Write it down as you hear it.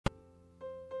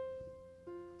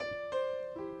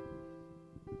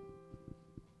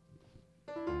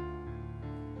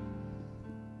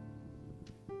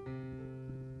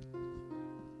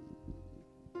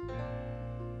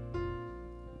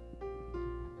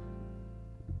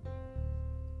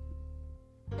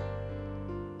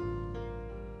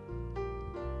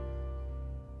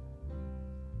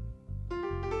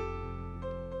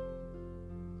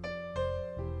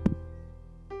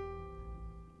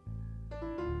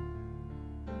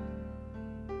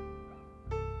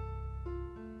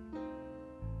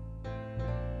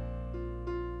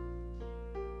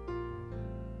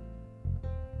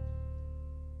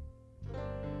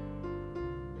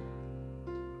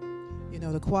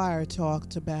The choir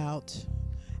talked about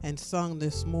and sung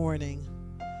this morning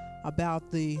about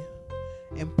the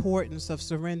importance of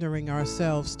surrendering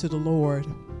ourselves to the Lord.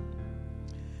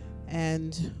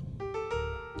 And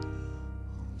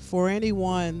for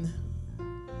anyone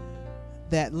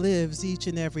that lives each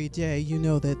and every day, you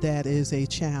know that that is a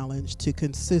challenge, to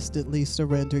consistently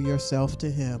surrender yourself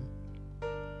to Him.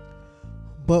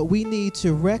 But we need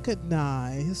to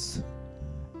recognize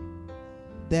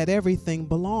that everything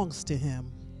belongs to Him,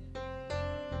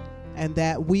 and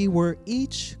that we were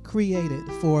each created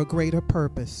for a greater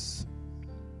purpose.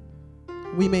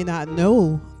 We may not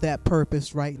know that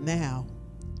purpose right now,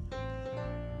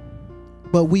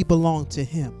 but we belong to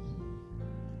Him,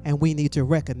 and we need to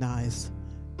recognize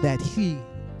that He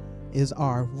is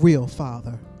our real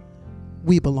Father.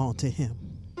 We belong to Him.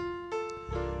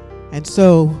 And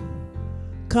so,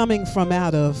 coming from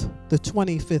out of the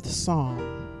 25th Psalm,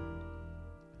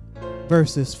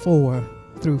 verses 4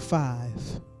 through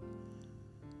 5,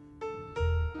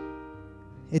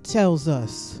 it tells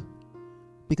us,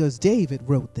 because David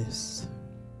wrote this,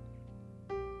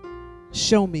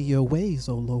 "Show me your ways,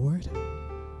 O Lord.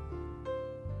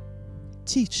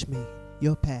 Teach me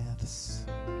your paths.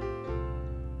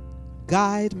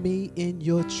 Guide me in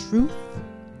your truth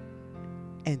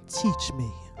and teach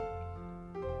me."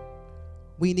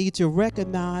 We need to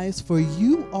recognize, for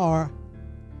you are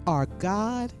our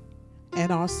God and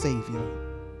our Savior,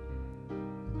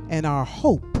 and our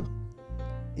hope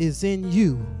is in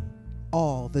you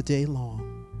all the day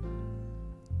long.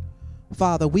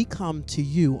 Father, we come to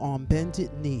you on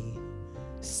bended knee,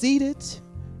 seated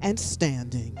and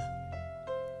standing,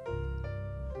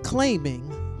 claiming,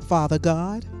 Father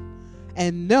God,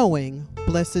 and knowing,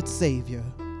 blessed Savior,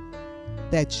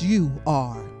 that you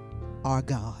are our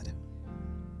God.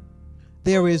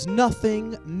 There is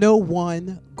nothing, no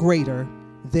one greater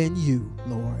than you,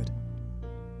 Lord.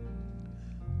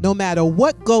 No matter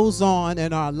what goes on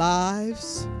in our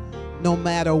lives, no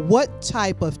matter what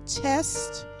type of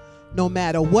test, no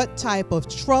matter what type of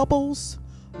troubles,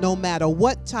 no matter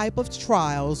what type of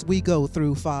trials we go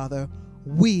through, Father,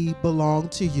 we belong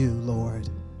to you, Lord.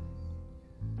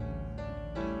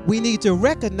 We need to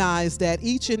recognize that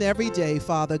each and every day,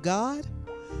 Father God,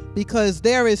 because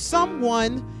there is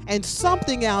someone and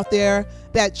something out there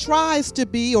that tries to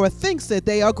be or thinks that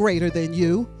they are greater than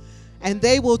you, and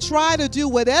they will try to do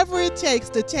whatever it takes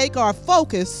to take our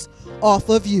focus off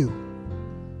of you.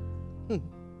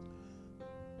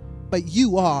 But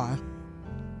you are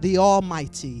the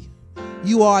Almighty.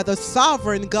 You are the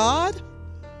sovereign God.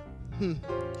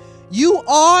 You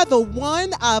are the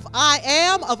one of I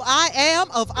am, of I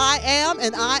am, of I am,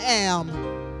 and I am.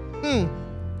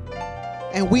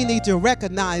 And we need to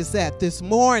recognize that this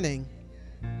morning.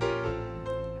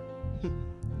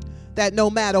 That no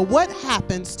matter what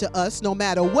happens to us, no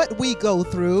matter what we go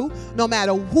through, no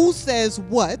matter who says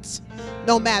what,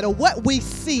 no matter what we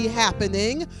see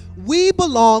happening, we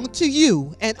belong to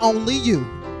you and only you.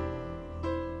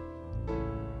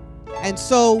 And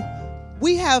so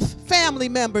we have family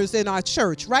members in our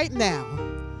church right now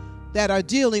that are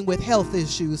dealing with health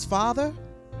issues, Father.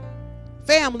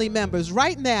 Family members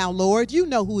right now, Lord, you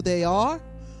know who they are.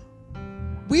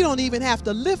 We don't even have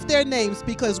to lift their names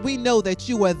because we know that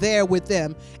you are there with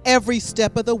them every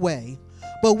step of the way.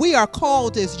 But we are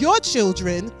called as your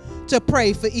children to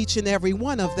pray for each and every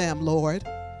one of them, Lord,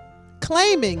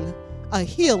 claiming a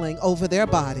healing over their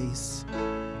bodies.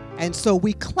 And so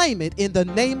we claim it in the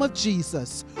name of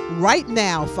Jesus right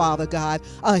now, Father God,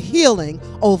 a healing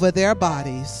over their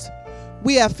bodies.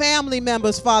 We have family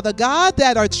members, Father God,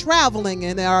 that are traveling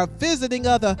and are visiting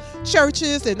other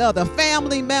churches and other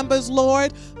family members,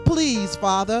 Lord. Please,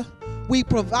 Father, we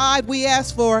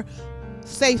ask for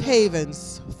safe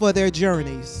havens for their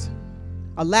journeys.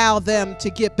 Allow them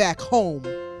to get back home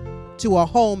to a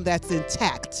home that's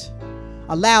intact.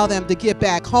 Allow them to get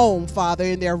back home, Father,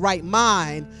 in their right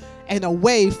mind and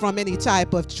away from any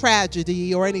type of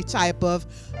tragedy or any type of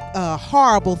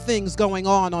horrible things going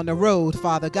on the road,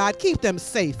 Father God. Keep them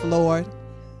safe, Lord.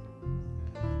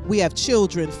 We have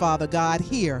children, Father God,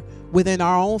 here within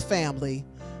our own family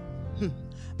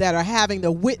that are having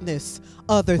to witness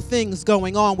other things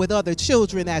going on with other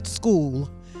children at school,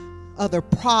 other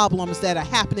problems that are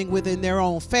happening within their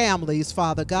own families,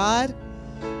 Father God.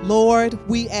 Lord,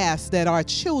 we ask that our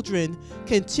children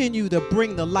continue to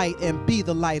bring the light and be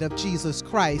the light of Jesus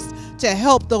Christ to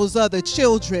help those other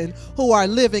children who are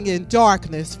living in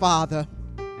darkness, Father.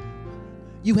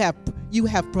 You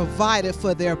have provided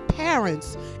for their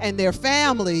parents and their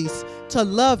families to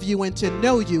love you and to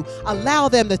know you. Allow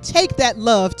them to take that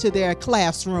love to their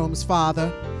classrooms,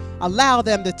 Father. Allow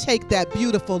them to take that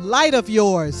beautiful light of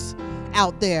yours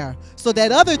out there so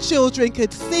that other children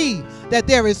could see that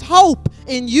there is hope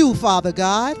in you, Father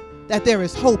God, that there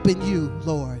is hope in you,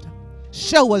 Lord.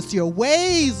 Show us your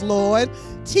ways, Lord.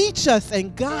 Teach us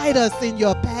and guide us in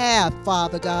your path,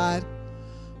 Father God.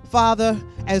 Father,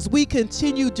 as we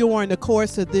continue during the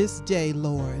course of this day,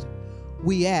 Lord,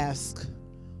 we ask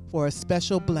for a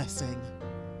special blessing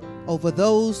over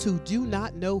those who do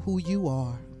not know who you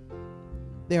are.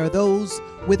 There are those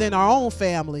within our own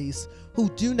families who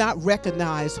do not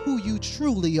recognize who you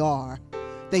truly are.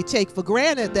 They take for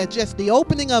granted that just the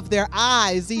opening of their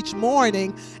eyes each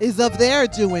morning is of their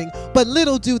doing, but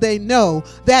little do they know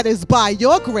that is by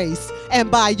your grace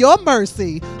and by your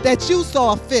mercy that you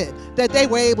saw fit that they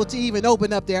were able to even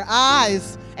open up their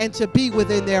eyes and to be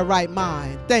within their right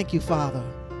mind. Thank you, Father.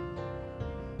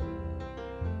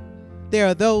 There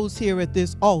are those here at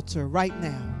this altar right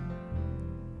now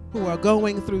who are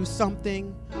going through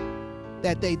something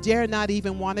that they dare not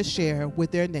even want to share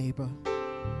with their neighbor.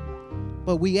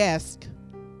 But we ask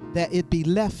that it be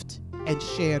left and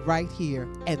shared right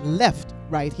here and left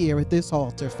right here at this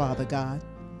altar, Father God.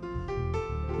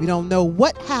 We don't know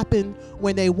what happened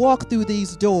when they walk through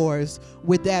these doors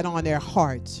with that on their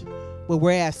heart, but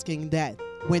we're asking that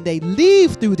when they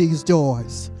leave through these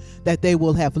doors, that they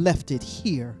will have left it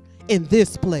here in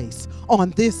this place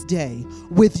on this day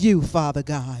with you, Father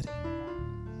God.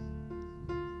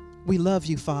 We love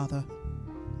you, Father.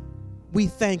 We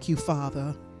thank you,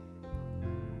 Father.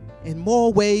 In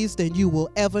more ways than you will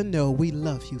ever know, we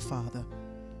love you, Father.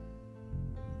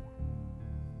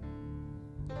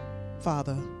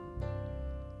 Father,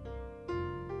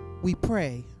 we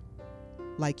pray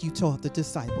like you taught the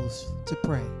disciples to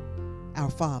pray. Our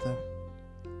Father,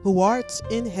 who art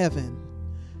in heaven,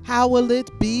 hallowed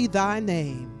be thy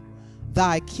name.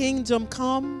 Thy kingdom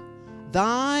come,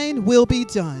 thine will be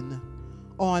done,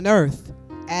 on earth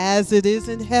as it is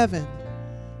in heaven.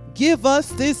 Give us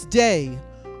this day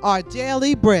our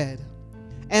daily bread,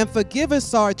 and forgive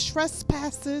us our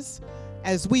trespasses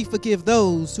as we forgive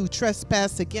those who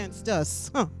trespass against us.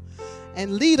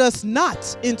 And lead us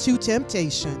not into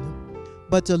temptation,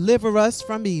 but deliver us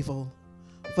from evil.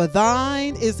 For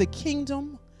thine is the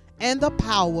kingdom and the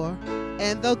power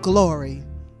and the glory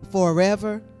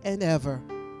forever and ever.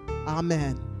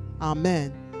 Amen.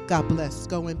 Amen. God bless.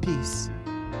 Go in peace.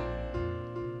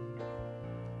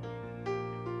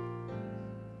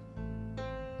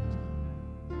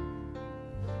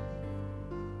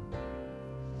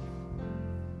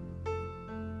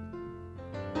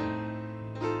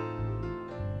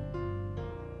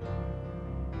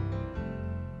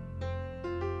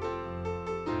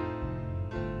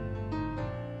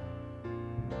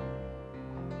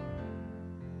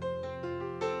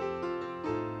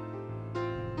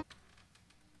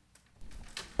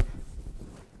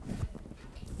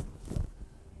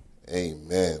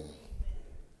 Amen.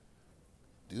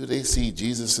 Do they see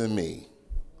Jesus in me?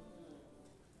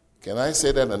 Can I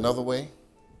say that another way?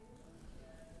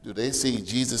 Do they see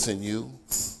Jesus in you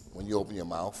when you open your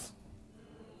mouth?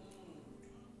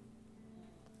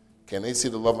 Can they see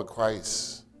the love of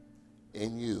Christ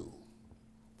in you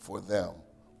for them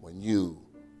when you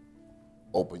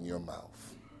open your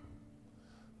mouth?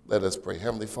 Let us pray.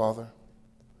 Heavenly Father,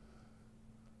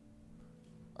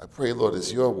 I pray, Lord,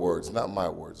 it's your words, not my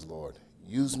words, Lord.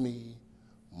 Use me,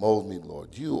 mold me,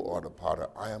 Lord. You are the potter.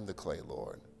 I am the clay,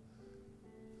 Lord.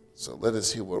 So let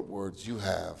us hear what words you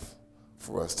have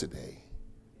for us today.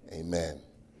 Amen.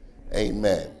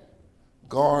 Amen.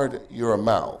 Guard your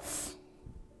mouth.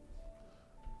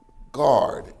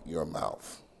 Guard your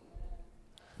mouth.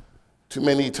 Too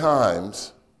many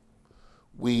times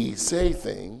we say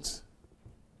things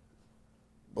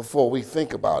before we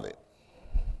think about it.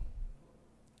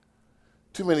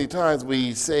 Too many times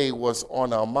we say what's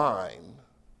on our mind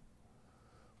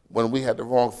when we had the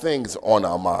wrong things on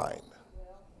our mind.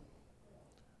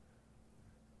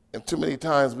 And too many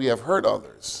times we have hurt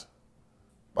others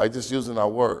by just using our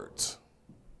words.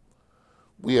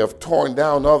 We have torn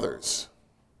down others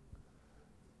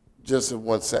just in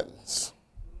one sentence.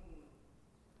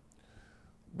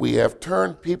 We have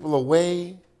turned people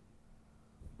away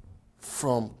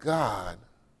from God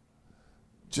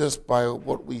just by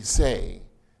what we say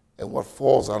and what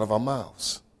falls out of our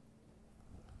mouths.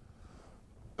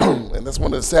 And that's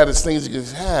one of the saddest things you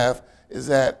can have, is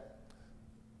that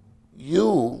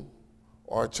you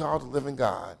are a child of the living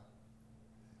God.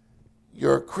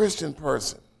 You're a Christian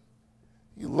person.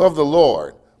 You love the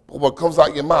Lord, but what comes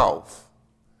out your mouth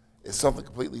is something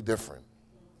completely different.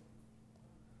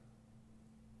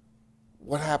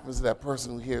 What happens to that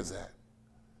person who hears that?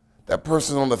 That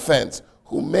person on the fence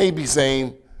who may be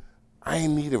saying, I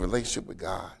need a relationship with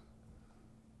God.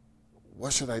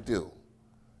 What should I do?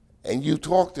 And you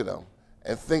talk to them,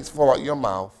 and things fall out your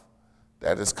mouth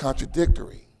that is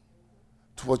contradictory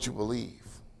to what you believe.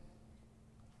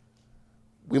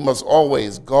 We must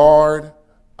always guard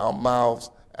our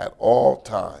mouths at all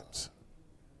times.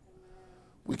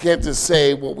 We can't just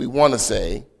say what we want to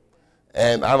say,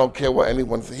 and I don't care what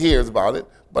anyone hears about it,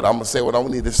 but I'm going to say what I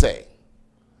need to say.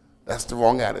 That's the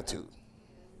wrong attitude.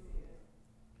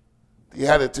 The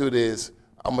attitude is,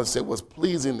 I'm going to say what's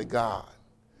pleasing to God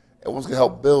and what's going to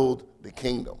help build the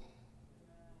kingdom.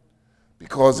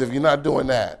 Because if you're not doing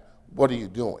that, what are you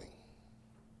doing?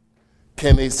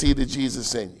 Can they see the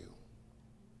Jesus in you?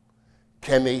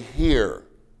 Can they hear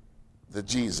the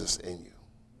Jesus in you?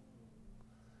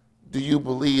 Do you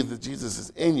believe that Jesus is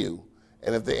in you?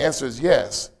 And if the answer is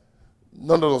yes,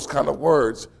 none of those kind of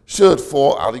words should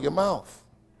fall out of your mouth.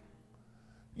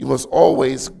 You must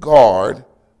always guard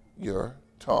your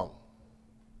tongue.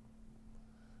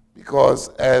 Because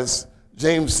as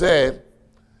James said,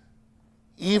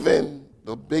 even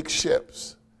the big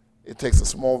ships, it takes a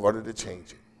small rudder to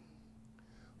change it.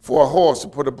 For a horse to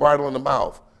put a bridle in the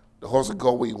mouth, the horse would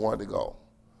go where you want it to go.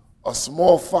 A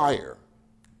small fire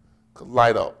could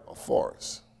light up a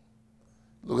forest.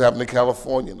 Look what happened in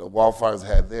California, the wildfires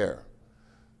had there.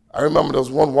 I remember there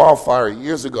was one wildfire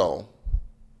years ago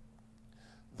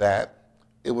that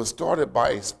it was started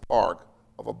by a spark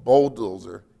of a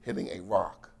bulldozer hitting a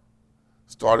rock.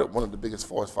 Started one of the biggest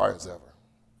forest fires ever.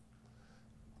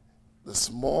 The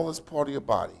smallest part of your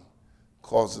body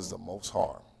causes the most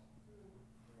harm.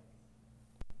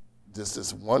 Just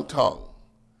this one tongue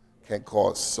can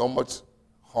cause so much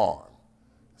harm,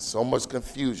 so much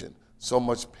confusion, so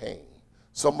much pain,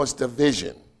 so much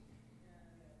division.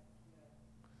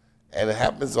 And it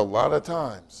happens a lot of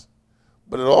times,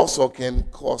 but it also can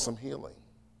cause some healing.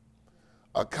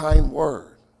 A kind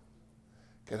word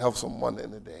can help someone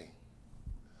in the day.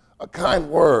 A kind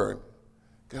word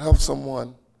can help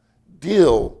someone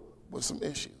deal with some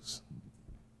issues.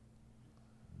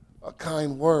 A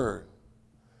kind word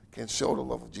can show the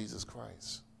love of Jesus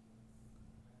Christ.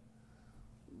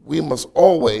 We must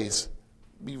always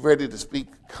be ready to speak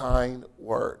kind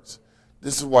words.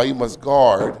 This is why you must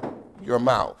guard your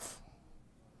mouth.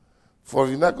 For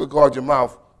if you're not going to guard your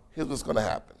mouth, here's what's going to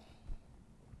happen.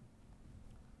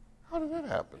 How did that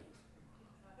happen?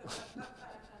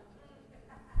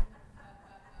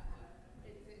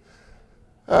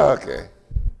 Okay.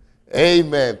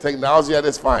 Amen. Technology at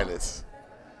its finest.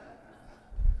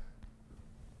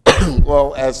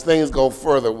 Well, as things go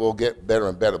further, we'll get better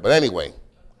and better. But anyway,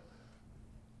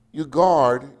 you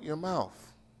guard your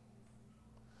mouth.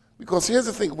 Because here's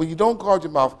the thing, when you don't guard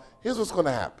your mouth, here's what's going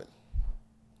to happen.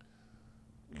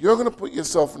 You're going to put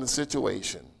yourself in a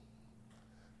situation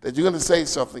that you're going to say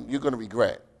something you're going to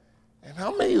regret. And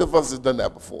how many of us have done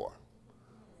that before?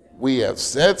 We have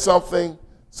said something,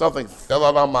 something fell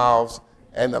out our mouths,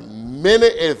 and the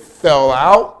minute it fell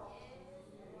out,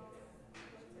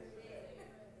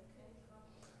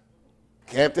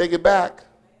 can't take it back,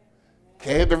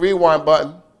 can't hit the rewind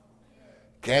button,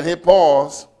 can't hit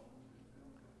pause,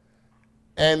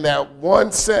 and that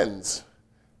one sentence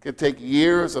could take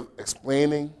years of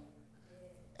explaining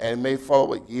and may follow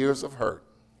with years of hurt.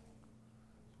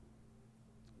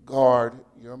 Guard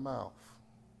your mouth.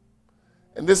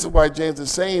 And this is why James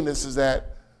is saying this, is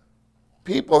that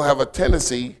people have a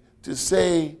tendency to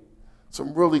say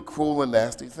some really cruel and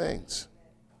nasty things.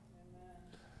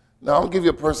 Now, I'll give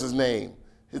you a person's name.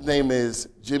 His name is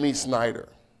Jimmy Snyder.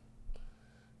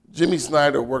 Jimmy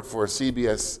Snyder worked for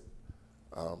CBS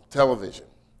television.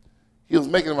 He was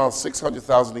making about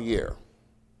 $600,000 a year.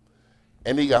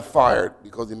 And he got fired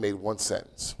because he made one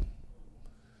sentence.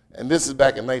 And this is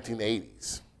back in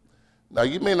 1980s. Now,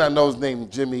 you may not know his name,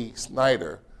 Jimmy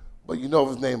Snyder, but you know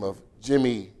his name of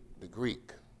Jimmy the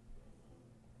Greek.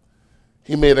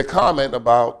 He made a comment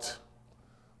about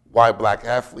why black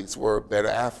athletes were better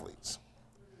athletes.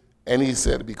 And he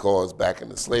said because back in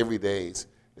the slavery days,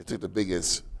 they took the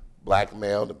biggest black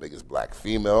male, the biggest black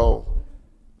female,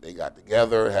 they got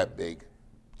together, had big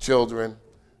children.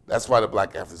 That's why the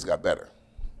black athletes got better.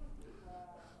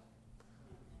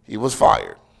 He was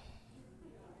fired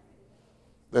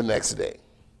the next day.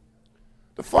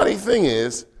 The funny thing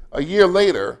is, a year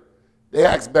later, they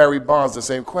asked Barry Bonds the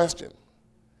same question.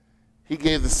 He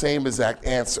gave the same exact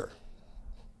answer,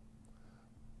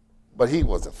 but he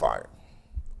wasn't fired.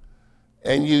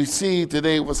 And you see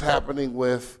today what's happening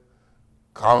with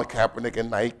Colin Kaepernick and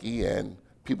Nike and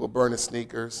people burning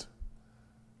sneakers.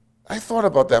 I thought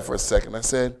about that for a second. I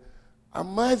said,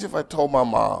 imagine if I told my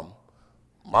mom,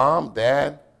 Mom,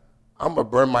 Dad, I'm going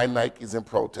to burn my Nikes in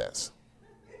protest.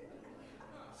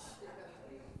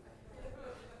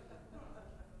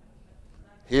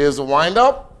 Here's the wind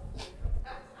up.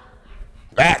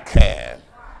 Backhand.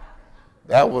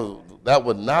 That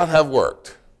would not have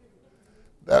worked.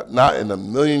 Not in a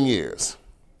million years.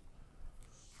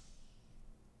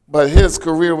 But his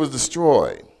career was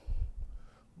destroyed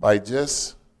by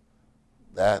just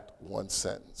that one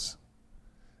sentence.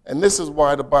 And this is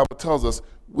why the Bible tells us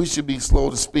we should be slow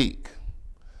to speak.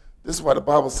 This is why the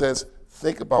Bible says,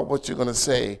 think about what you're going to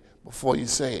say before you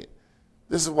say it.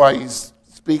 This is why you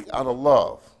speak out of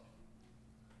love.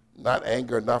 Not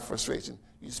anger, not frustration.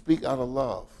 You speak out of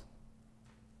love.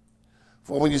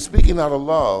 For when you're speaking out of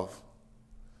love,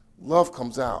 love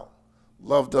comes out.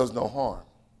 Love does no harm.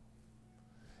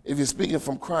 If you're speaking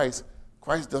from Christ,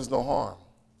 Christ does no harm.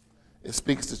 It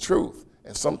speaks the truth.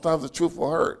 And sometimes the truth will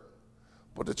hurt,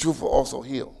 but the truth will also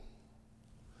heal.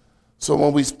 So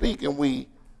when we speak and we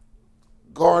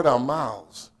guard our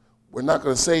mouths, we're not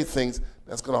going to say things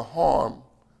that's going to harm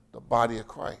the body of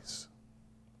Christ.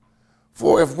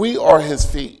 For if we are his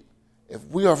feet, if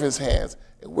we are his hands,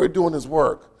 and we're doing his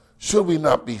work, should we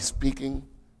not be speaking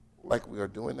like we are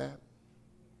doing that?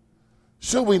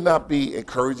 Should we not be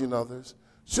encouraging others?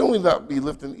 Should we not be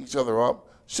lifting each other up?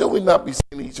 Should we not be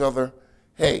saying to each other,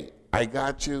 hey, I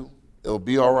got you, it'll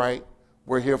be all right,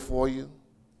 we're here for you?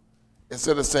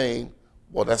 Instead of saying,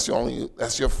 well, that's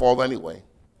your fault anyway.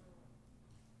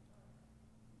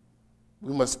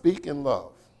 We must speak in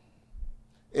love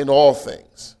in all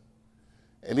things.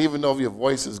 And even though your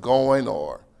voice is going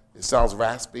or it sounds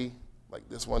raspy, like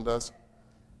this one does,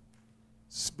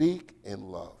 speak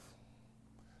in love.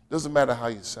 Doesn't matter how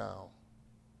you sound.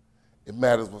 It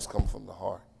matters what's coming from the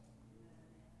heart.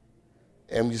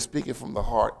 And when you speak it from the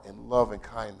heart in love and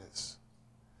kindness,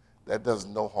 that does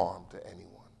no harm to anyone.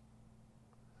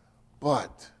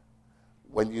 But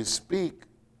when you speak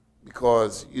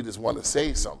because you just want to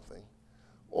say something,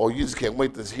 or you just can't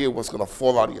wait to hear what's going to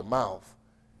fall out of your mouth,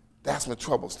 that's when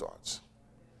trouble starts.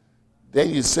 Then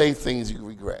you say things you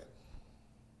regret.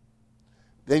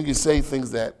 Then you say things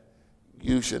that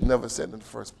you should never said in the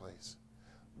first place.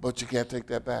 But you can't take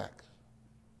that back.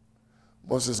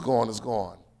 Once it's gone, it's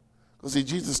gone. Because see,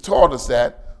 Jesus taught us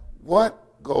that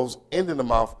what goes into the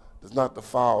mouth does not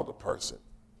defile the person.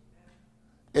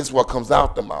 It's what comes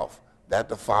out the mouth that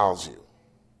defiles you.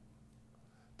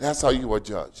 That's how you are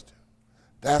judged.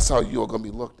 That's how you are going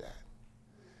to be looked at.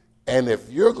 And if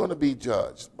you're going to be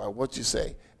judged by what you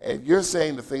say, and you're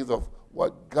saying the things of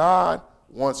what God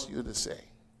wants you to say,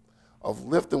 of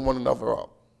lifting one another up,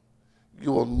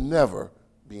 you will never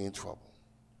be in trouble.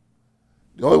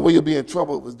 The only way you'll be in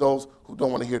trouble is those who don't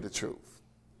want to hear the truth.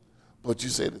 But you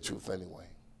say the truth anyway.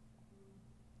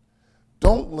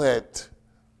 Don't let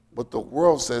what the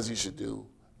world says you should do.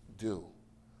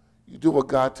 You do what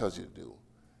God tells you to do.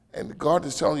 And God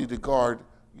is telling you to guard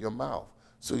your mouth.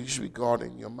 So you should be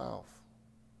guarding your mouth.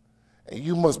 And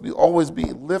you must always be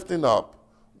lifting up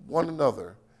one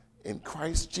another in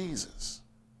Christ Jesus.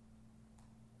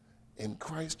 In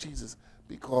Christ Jesus.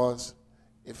 Because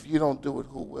if you don't do it,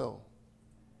 who will?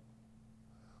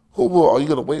 Who will? Are you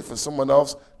going to wait for someone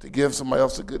else to give somebody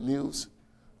else the good news?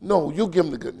 No, you give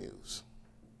them the good news.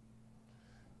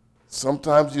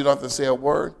 Sometimes you don't have to say a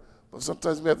word, but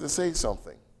sometimes you have to say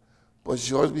something. But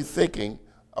you always be thinking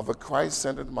of a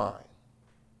Christ-centered mind,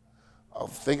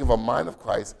 of thinking of a mind of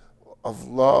Christ, of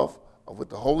love, of with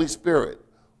the Holy Spirit,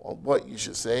 on what you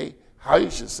should say, how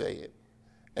you should say it,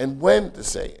 and when to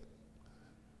say it.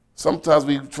 Sometimes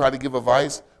we try to give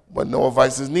advice, but no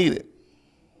advice is needed.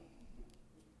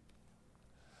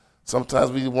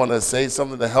 Sometimes we want to say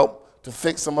something to help to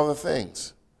fix some other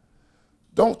things.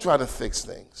 Don't try to fix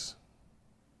things.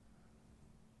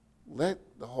 Let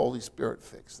the Holy Spirit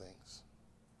fix things.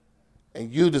 And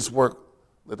you just let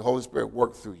the Holy Spirit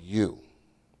work through you.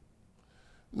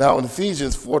 Now in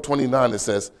Ephesians 4:29 it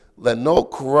says, let no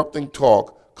corrupting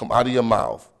talk come out of your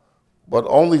mouth, but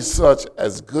only such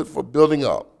as good for building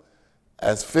up,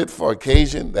 as fit for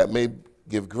occasion, that may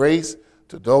give grace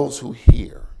to those who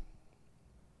hear.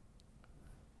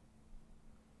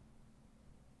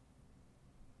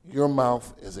 Your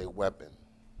mouth is a weapon.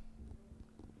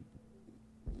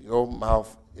 Your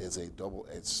mouth is a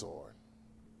double-edged sword.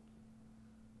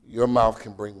 Your mouth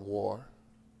can bring war.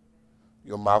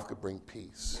 Your mouth could bring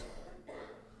peace.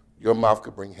 Your mouth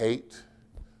could bring hate.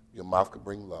 Your mouth could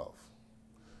bring love.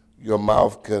 Your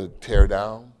mouth could tear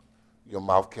down. Your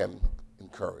mouth can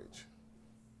encourage.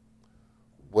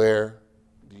 Where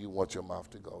do you want your mouth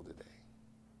to go today?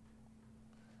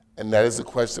 And that is the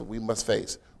question we must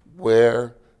face.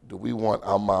 Where do we want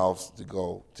our mouths to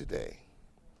go today?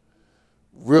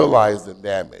 Realize the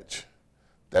damage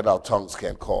that our tongues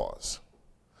can cause,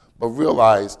 but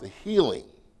realize the healing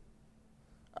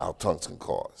our tongues can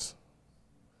cause.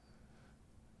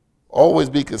 Always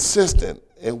be consistent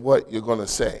in what you're going to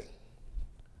say.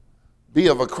 Be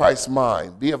of a Christ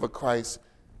mind. Be of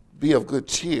good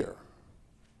cheer.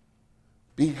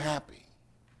 Be happy.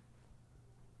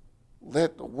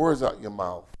 Let the words out your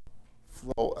mouth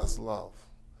flow as love,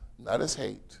 not as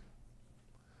hate,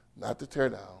 not to tear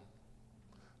down,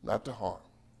 not to harm,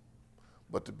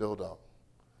 but to build up.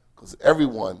 Because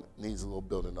everyone needs a little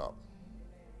building up.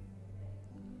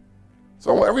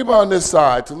 So I want everybody on this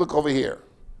side to look over here.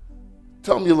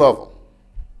 Tell them you love them.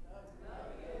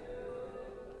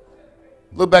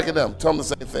 Look back at them. Tell them the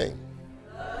same thing.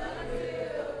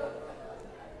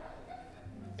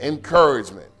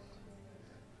 Encouragement.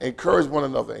 Encourage one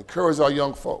another. Encourage our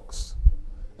young folks,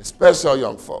 especially our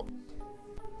young folks.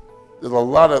 There's a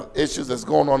lot of issues that's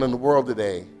going on in the world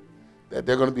today that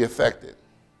they're going to be affected.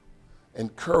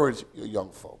 Encourage your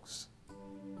young folks.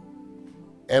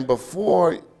 And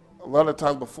a lot of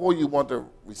times before you want to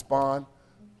respond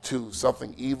to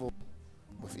something evil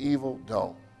with evil,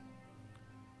 don't.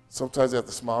 Sometimes you have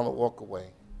to smile and walk away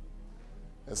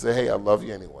and say, hey, I love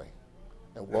you anyway,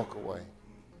 and walk away.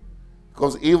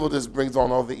 Because evil just brings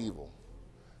on all the evil.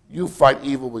 You fight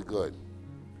evil with good.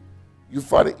 You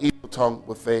fight an evil tongue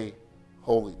with a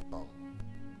holy tongue.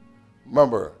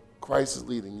 Remember, Christ is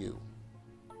leading you.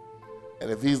 And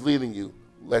if he's leading you,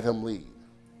 let him lead.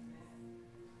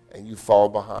 And you fall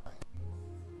behind.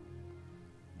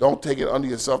 Don't take it under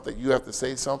yourself that you have to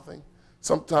say something.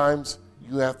 Sometimes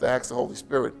you have to ask the Holy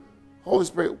Spirit, Holy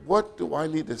Spirit, what do I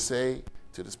need to say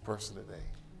to this person today?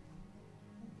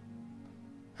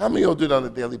 How many of you do that on a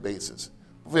daily basis?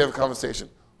 If we have a conversation,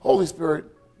 Holy Spirit,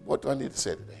 what do I need to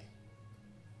say today?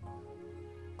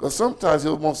 Because sometimes he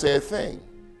won't say a thing,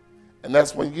 and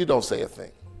that's when you don't say a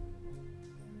thing.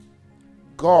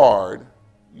 Guard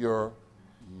your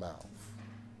mouth.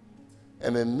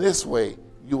 And in this way,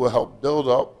 you will help build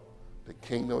up the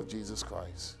kingdom of Jesus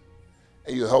Christ.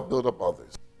 And you'll help build up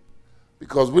others.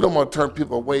 Because we don't want to turn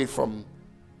people away from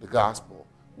the gospel.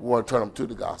 We want to turn them to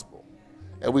the gospel.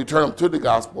 And we turn them to the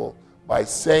gospel by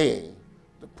saying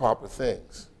the proper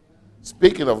things.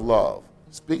 Speaking of love,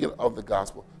 speaking of the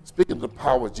gospel, speaking of the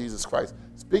power of Jesus Christ,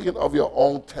 speaking of your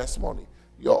own testimony,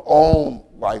 your own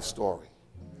life story.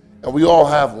 And we all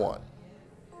have one.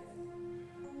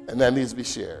 And that needs to be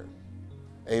shared.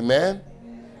 Amen?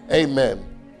 Amen.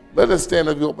 Let us stand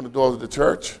as we open the doors of the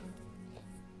church.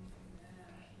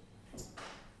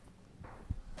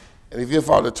 And if you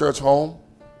found the church home,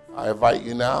 I invite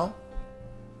you now.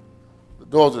 The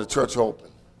doors of the church are open.